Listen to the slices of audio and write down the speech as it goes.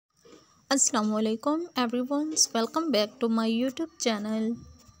Assalamualaikum everyone, welcome back to my YouTube channel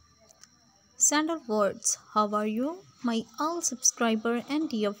Sandal Words. How are you, my all subscriber and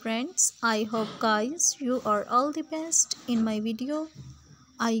dear friends? I hope guys you are all the best. In my video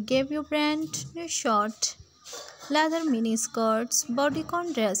I gave you brand new short leather mini skirts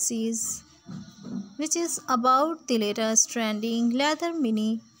bodycon dresses, which is about the latest trending leather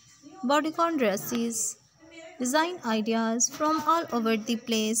mini bodycon dresses design ideas from all over the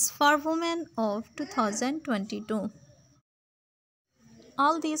place for women of 2022.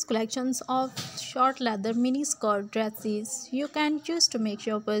 All these collections of short leather mini skirt dresses you can choose to make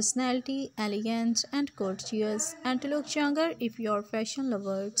your personality elegant and gorgeous and to look younger if you're fashion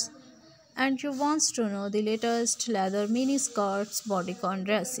lovers and you want to know the latest leather mini skirts bodycon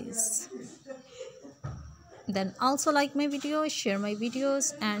dresses. Then also like my video, share my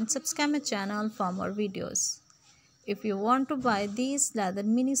videos and subscribe my channel for more videos. If you want to buy these leather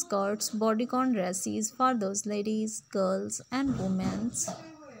mini skirts bodycon dresses for those ladies, girls and women,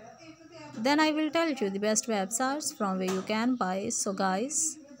 then I will tell you the best websites from where you can buy. So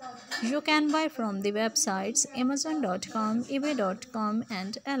guys, you can buy from the websites amazon.com, ebay.com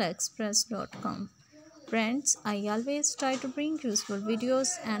and aliexpress.com. Friends, I always try to bring useful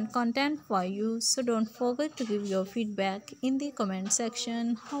videos and content for you, so don't forget to give your feedback in the comment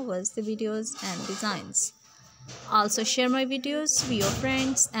section. How was the videos and designs? Also share my videos with your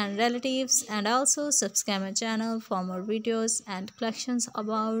friends and relatives and also subscribe my channel for more videos and collections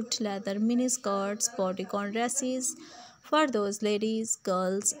about leather mini skirts, bodycon dresses for those ladies,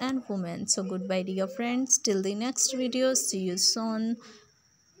 girls and women. So goodbye dear friends, till the next video, see you soon.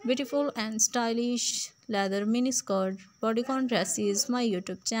 Beautiful and stylish leather mini skirt bodycon dresses, my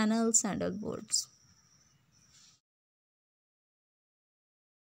YouTube channel Sandalwoods.